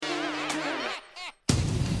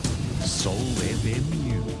Soul FM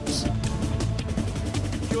News.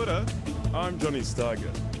 Kia ora, I'm Johnny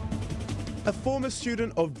Staiger. A former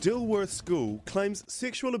student of Dilworth School claims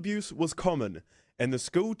sexual abuse was common and the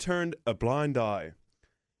school turned a blind eye.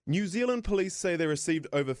 New Zealand police say they received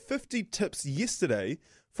over 50 tips yesterday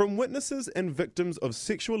from witnesses and victims of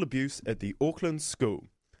sexual abuse at the Auckland school.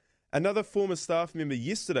 Another former staff member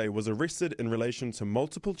yesterday was arrested in relation to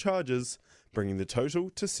multiple charges, bringing the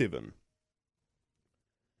total to 7.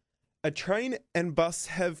 A train and bus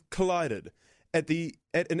have collided at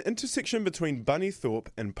an intersection between Bunnythorpe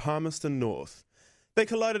and Palmerston North. They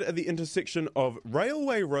collided at the intersection of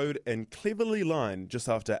Railway Road and Cleverley Line just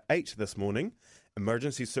after 8 this morning.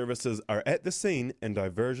 Emergency services are at the scene and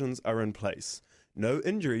diversions are in place. No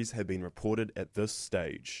injuries have been reported at this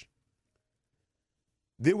stage.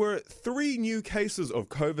 There were 3 new cases of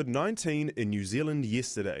COVID-19 in New Zealand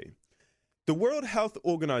yesterday. The World Health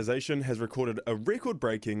Organization has recorded a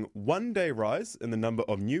record-breaking one-day rise in the number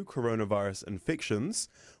of new coronavirus infections,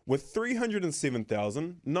 with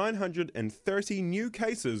 307,930 new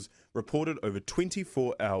cases reported over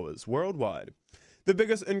 24 hours worldwide. The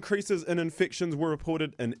biggest increases in infections were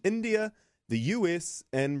reported in India, the US,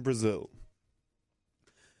 and Brazil.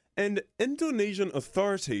 And Indonesian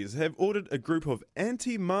authorities have ordered a group of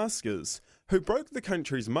anti-maskers who broke the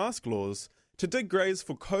country's mask laws to dig graves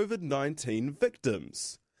for COVID-19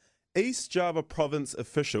 victims. East Java province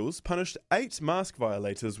officials punished 8 mask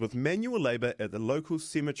violators with manual labour at the local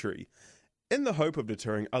cemetery, in the hope of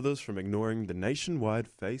deterring others from ignoring the nationwide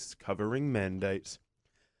face covering mandate.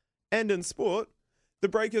 And in sport, the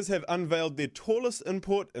Breakers have unveiled their tallest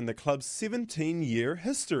import in the club's 17-year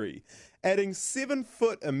history, adding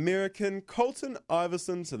 7-foot American Colton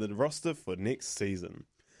Iverson to the roster for next season.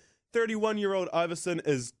 31-year-old Iverson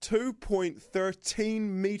is 2.13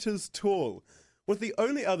 metres tall, with the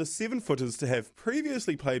only other 7-footers to have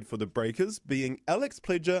previously played for the Breakers being Alex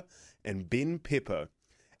Pledger and Ben Pepper.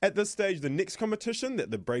 At this stage, the next competition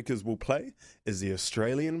that the Breakers will play is the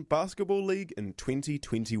Australian Basketball League in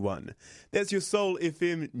 2021. That's your Soul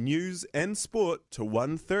FM News and Sport to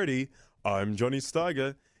 1:30. I'm Johnny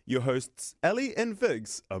Steiger. Your hosts, Ali and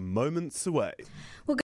Viggs, are moments away. Well,